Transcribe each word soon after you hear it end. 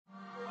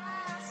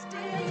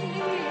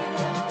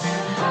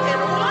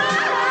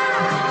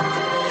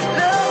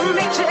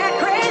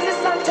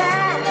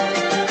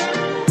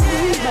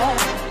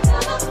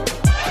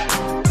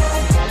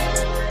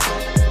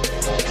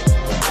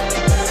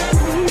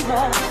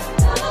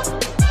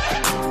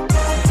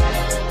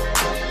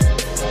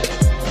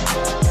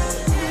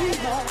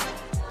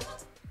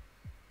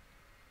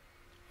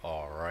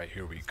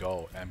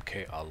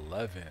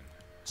MK11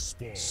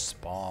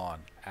 Spawn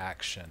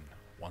action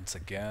once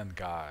again,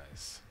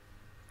 guys.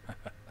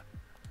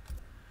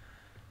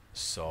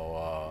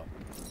 So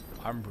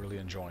I'm really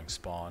enjoying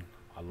Spawn.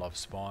 I love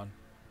Spawn.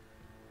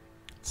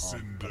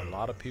 But a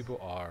lot of people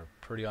are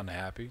pretty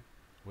unhappy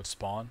with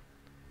Spawn.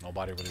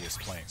 Nobody really is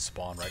playing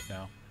Spawn right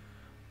now.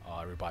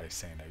 Everybody's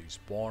saying that he's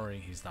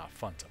boring, he's not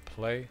fun to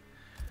play,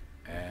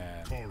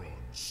 and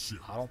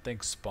I don't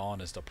think Spawn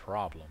is the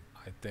problem.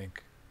 I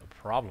think the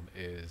problem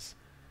is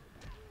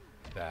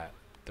that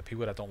the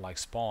people that don't like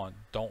Spawn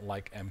don't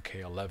like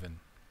MK11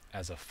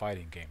 as a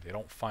fighting game. They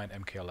don't find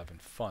MK11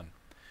 fun.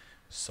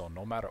 So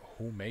no matter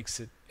who makes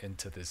it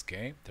into this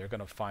game, they're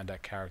gonna find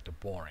that character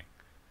boring,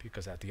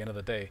 because at the end of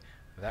the day,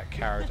 that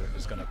character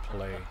is gonna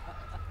play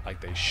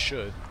like they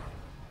should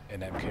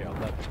in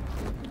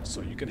MK11.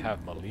 So you can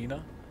have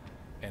Melina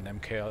in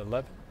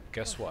MK11.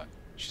 Guess what?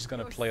 She's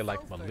gonna play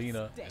like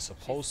Melina is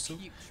supposed to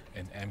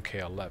in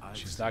MK11.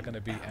 She's not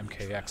gonna be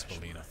MKX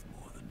Melina.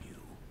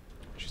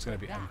 She's gonna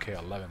be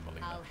MK11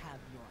 Melina.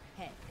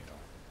 You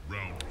know,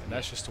 and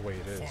that's just the way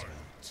it is, man.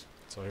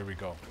 So here we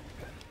go.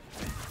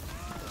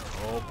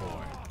 Oh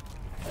boy.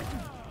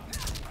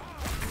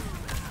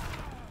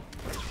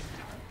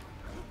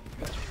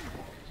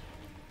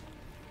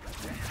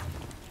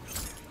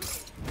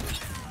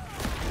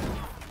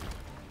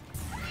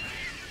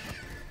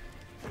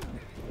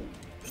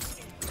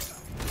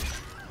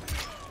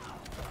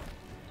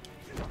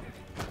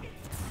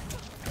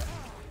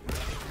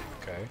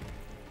 Okay.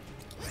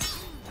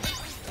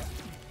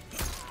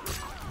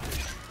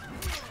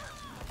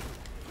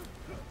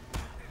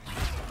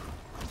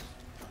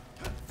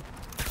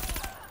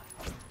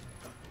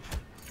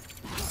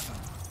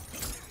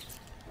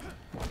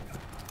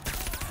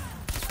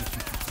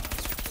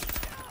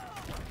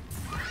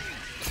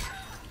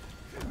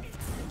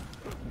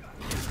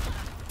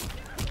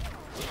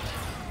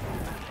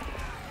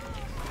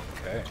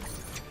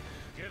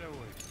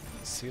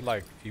 See,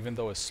 like, even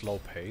though it's slow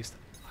paced,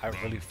 I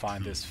really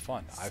find this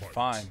fun.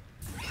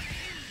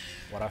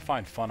 What I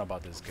find fun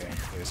about this game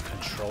is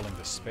controlling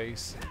the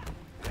space,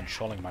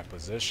 controlling my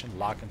position,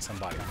 locking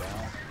somebody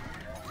down.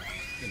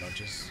 You know,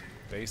 just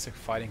basic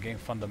fighting game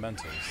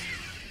fundamentals.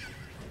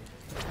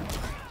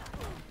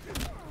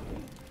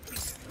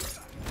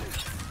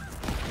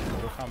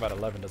 Mortal Kombat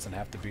 11 doesn't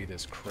have to be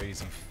this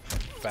crazy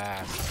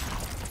fast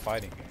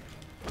fighting game.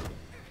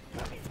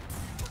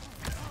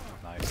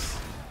 Nice.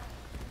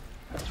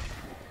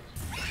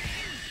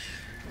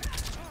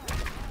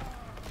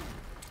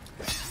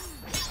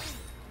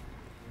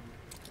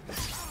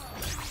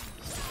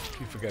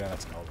 Keep forgetting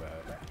that's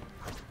Kombat.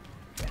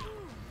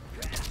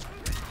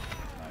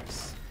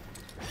 Nice.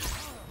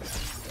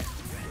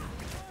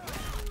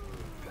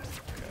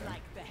 Okay.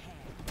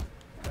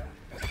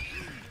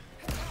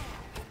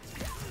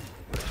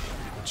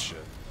 Good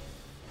shit.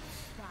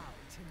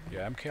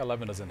 Yeah,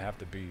 MK11 doesn't have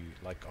to be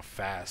like a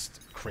fast,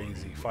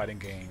 crazy fighting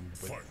game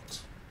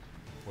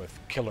with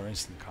killer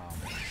instant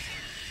combos.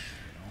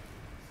 You know,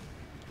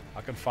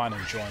 I can find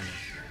enjoyment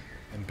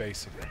in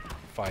basic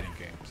fighting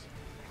games.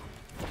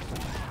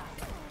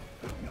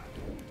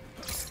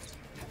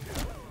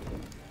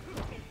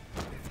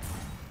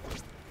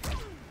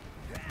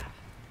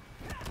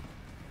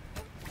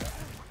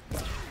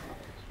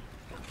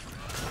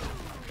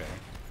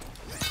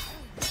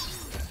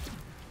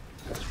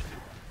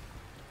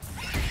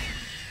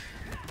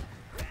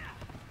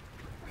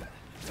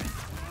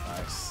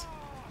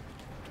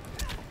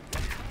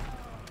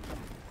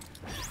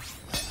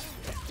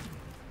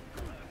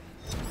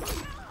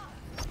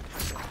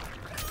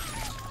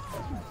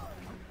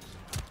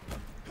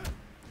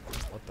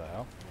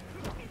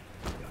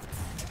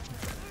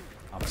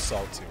 I'm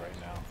salty right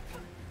now.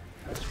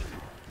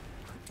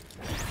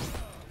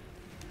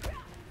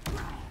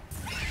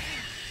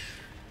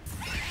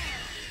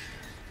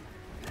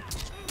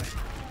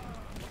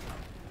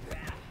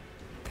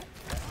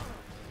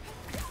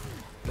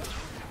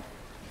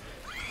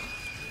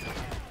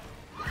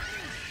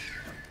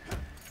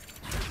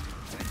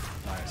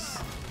 Nice.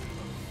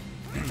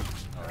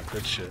 Alright,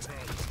 good shit.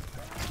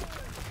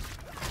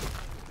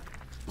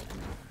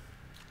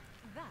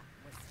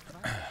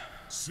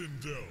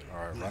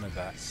 Alright, run it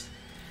back.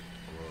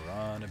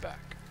 Run it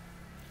back.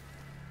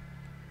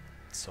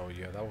 So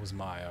yeah, that was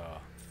my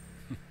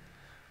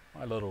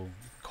my little,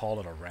 call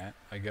it a rant,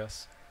 I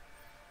guess.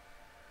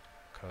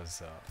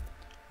 Cause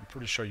I'm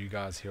pretty sure you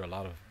guys hear a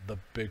lot of the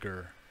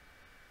bigger,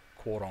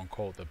 quote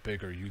unquote, the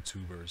bigger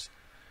YouTubers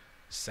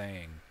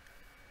saying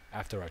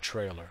after a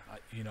trailer,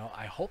 you know,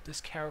 I hope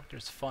this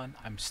character's fun.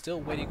 I'm still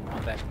waiting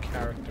on that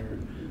character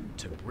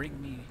to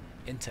bring me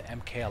into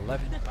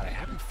MK11, but I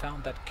haven't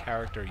found that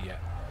character yet.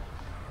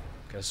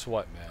 Guess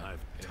what, man?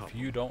 If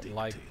you don't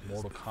like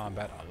Mortal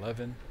Kombat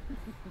 11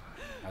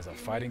 as a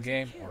fighting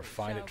game, or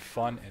find it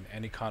fun in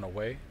any kind of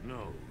way,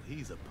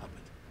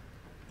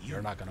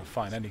 you're not gonna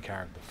find any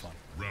character fun.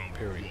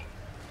 Period.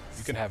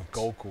 You can have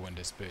Goku in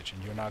this bitch,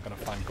 and you're not gonna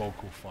find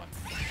Goku fun.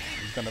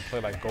 He's gonna play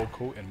like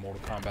Goku in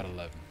Mortal Kombat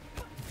 11.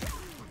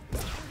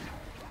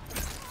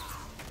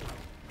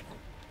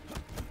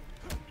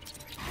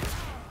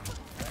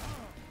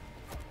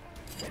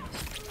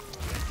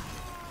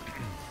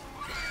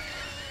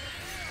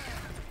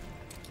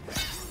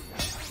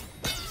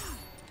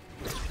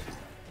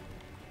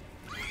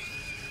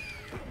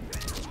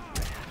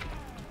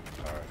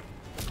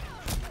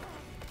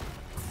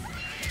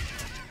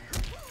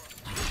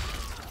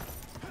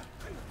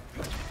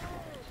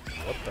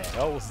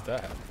 hell was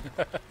that?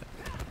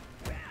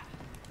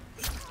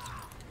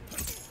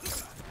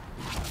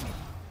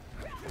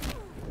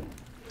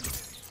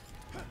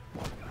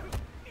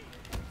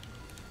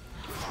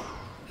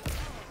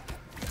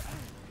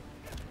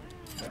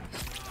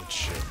 Good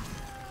shit.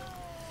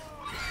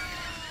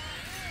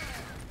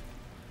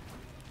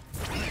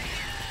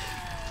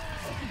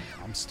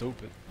 I'm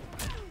stupid.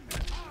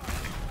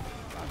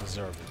 I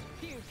deserve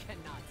it. You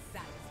cannot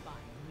satisfy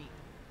me.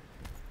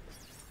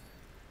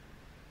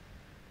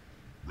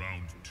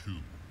 Round 2,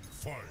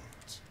 fight!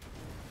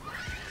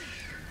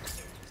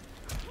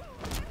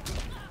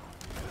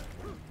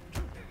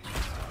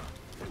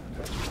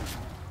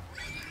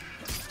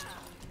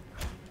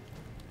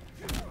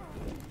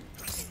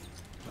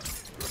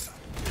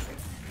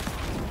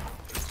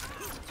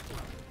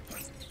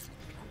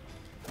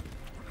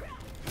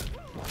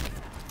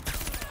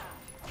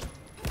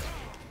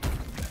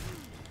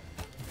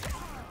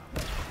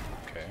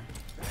 Okay.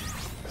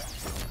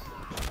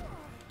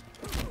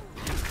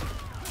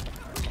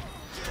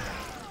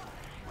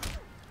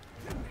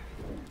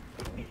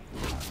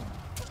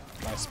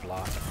 Nice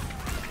block.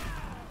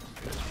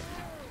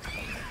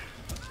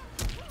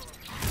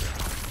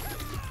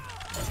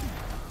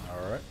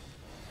 Alright.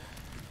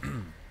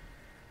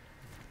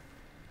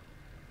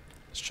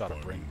 Let's try to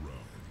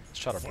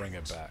bring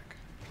it back.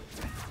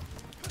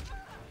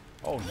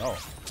 Oh no.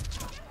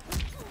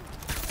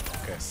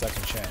 Okay,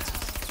 second chances.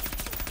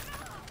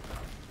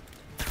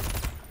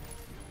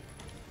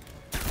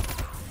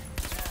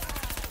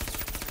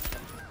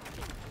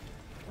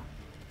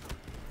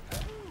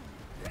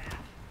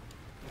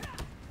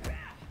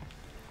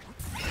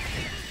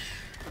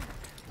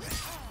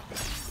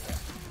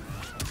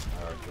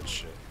 Alright, good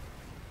shit.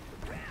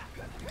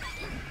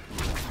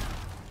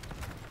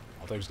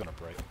 I thought he was gonna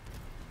break.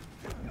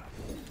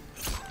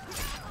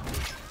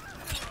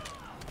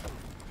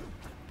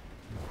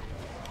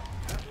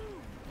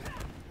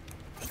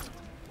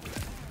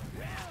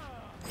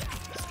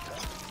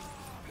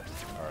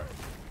 Alright.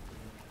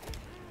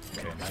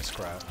 Okay, nice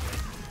grab.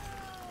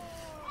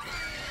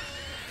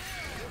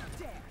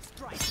 Dare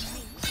strike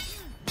me.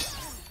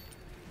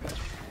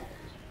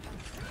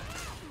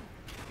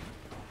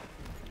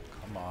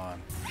 Come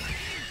on.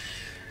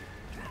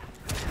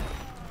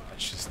 That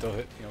should still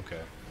hit me,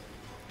 okay.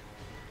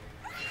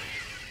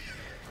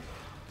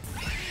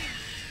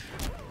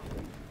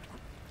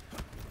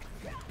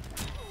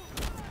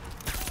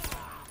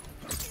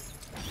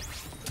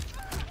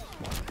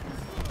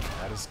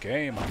 That is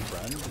game, my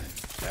friend.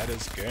 That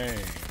is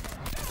game.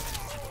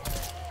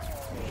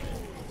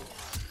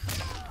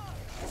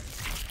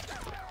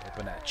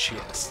 Open that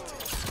chest.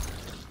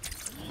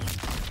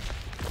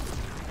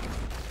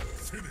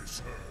 Finish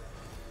her!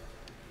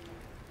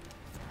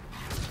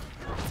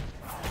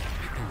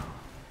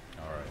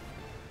 Alright.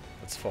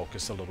 Let's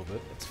focus a little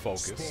bit. Let's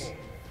focus. Spawn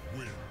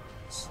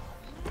wins.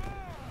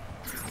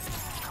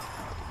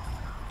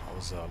 I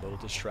was a little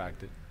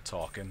distracted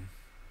talking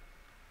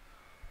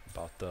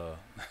about the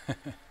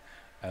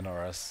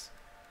NRS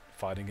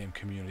fighting game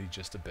community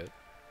just a bit.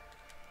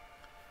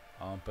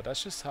 But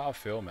that's just how I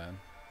feel, man.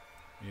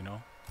 You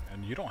know?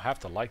 And you don't have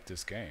to like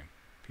this game.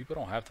 People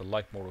don't have to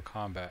like Mortal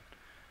Kombat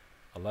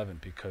 11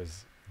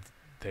 because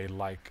they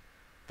like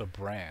the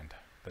brand,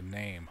 the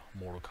name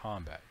Mortal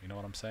Kombat. You know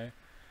what I'm saying?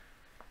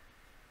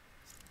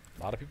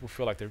 A lot of people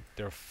feel like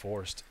they're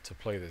forced to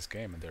play this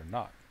game, and they're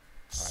not.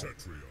 Right?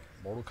 Cetrion.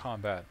 Mortal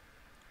Kombat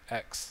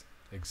X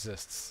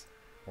exists.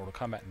 Mortal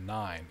Kombat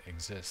 9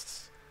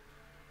 exists.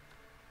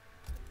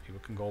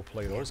 People can go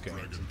play those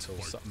games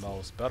until something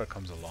else better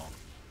comes along.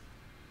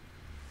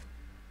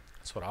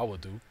 That's what I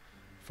would do,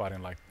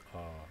 fighting like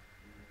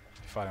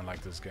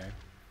this game.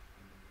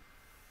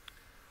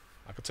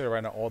 I can tell you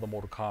right now, all the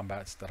Mortal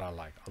Kombats that I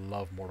like. I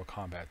love Mortal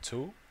Kombat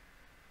 2,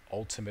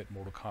 Ultimate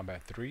Mortal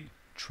Kombat 3,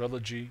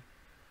 Trilogy,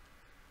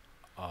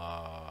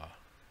 Mortal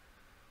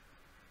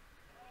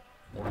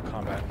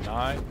Kombat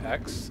 9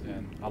 X,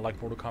 and I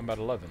like Mortal Kombat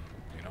 11.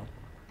 You know,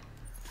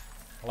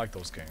 I like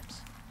those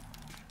games.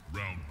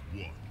 Round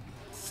 1,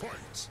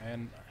 fight!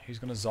 And he's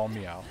gonna zone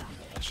me out.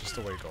 That's just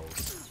the way it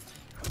goes.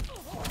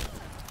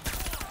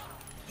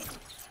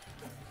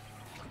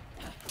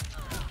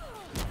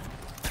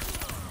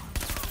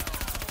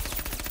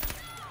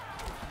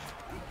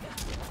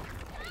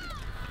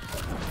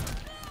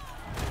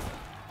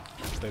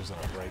 Dave's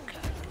gonna break.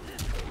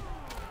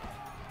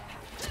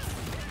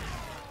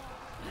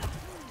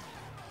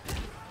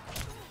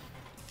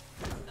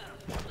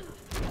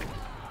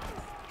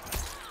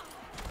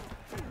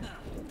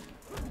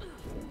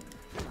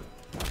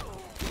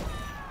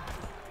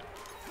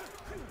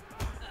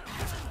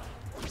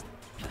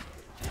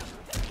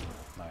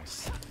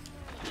 Nice.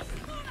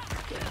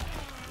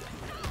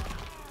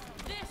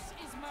 This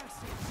is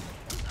mercy.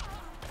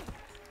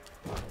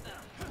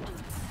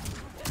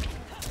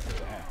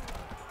 Damn.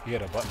 He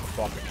had a button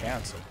before I could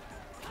cancel.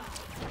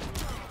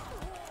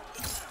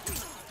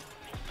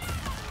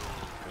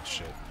 Good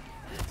shit.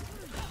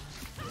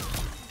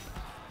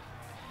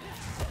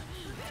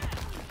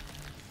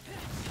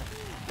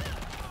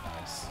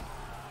 Nice.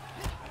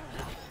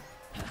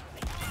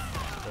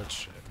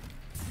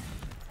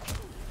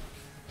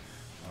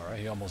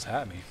 Alright, he almost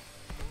had me.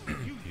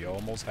 He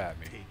almost had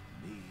me.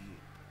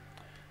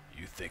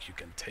 You think you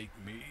can take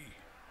me?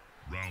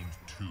 Round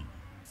 2.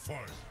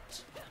 Fight.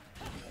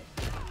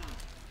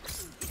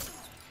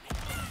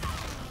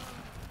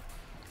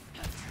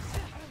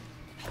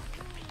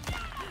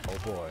 Oh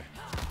boy.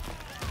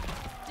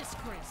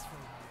 Disgraceful.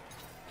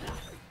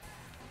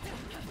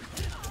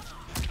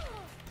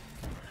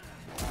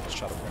 Let's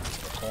try to bring it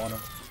to the corner.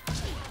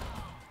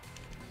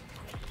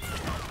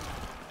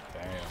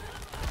 Damn.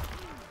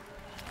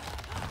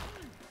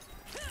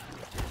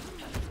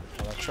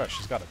 Well, that Tresh,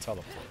 she's got a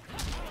teleport.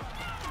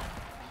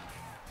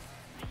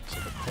 So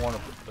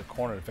the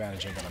corner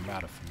advantage ain't gonna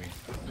matter for me.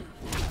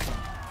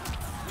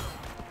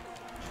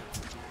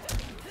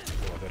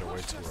 Oh, I did it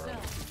way too early.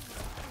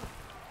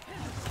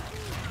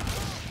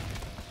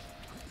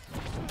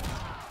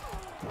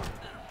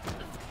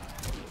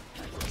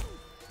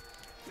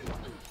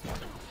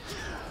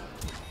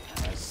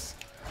 Nice.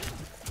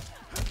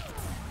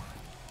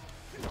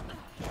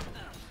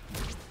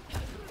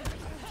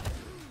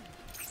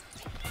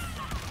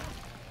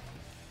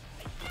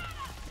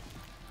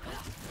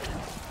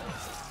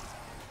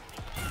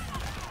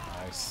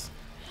 Nice.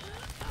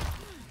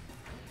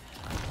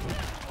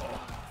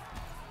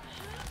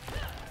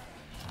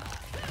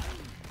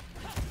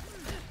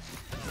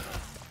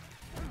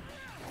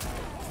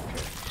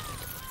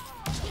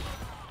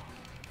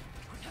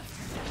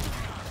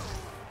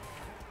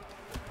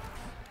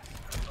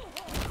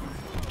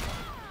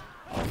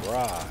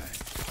 Alright.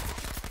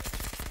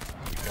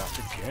 We got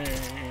the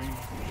game.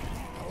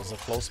 That was a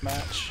close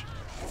match.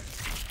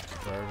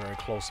 Very, very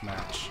close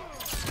match.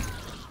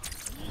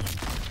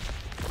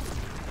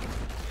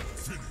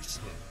 Finish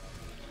her.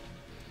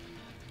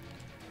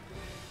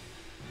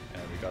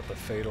 And we got the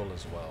fatal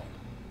as well.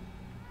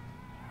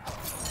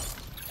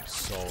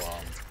 So,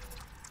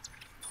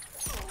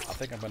 I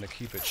think I'm gonna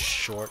keep it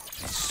short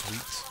and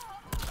sweet.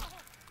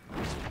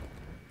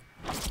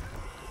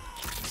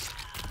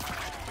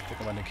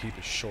 I'm gonna keep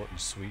it short and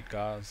sweet,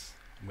 guys.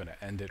 I'm gonna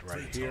end it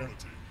right here.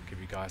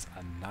 Give you guys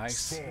a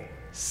nice,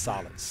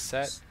 solid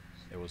set.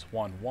 It was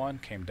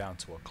 1-1, came down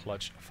to a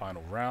clutch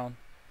final round.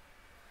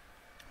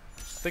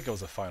 I think it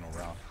was a final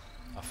round.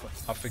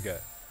 I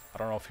forget. I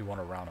don't know if he won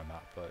a round or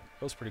not, but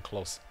it was pretty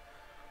close.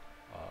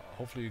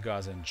 Hopefully you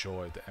guys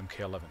enjoyed the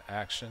MK11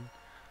 action.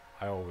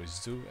 I always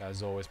do.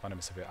 As always, my name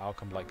is Severe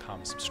Outcome. Like,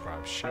 comment,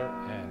 subscribe, share,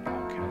 and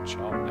I'll catch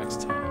y'all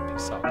next time.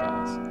 Peace out,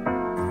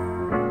 guys.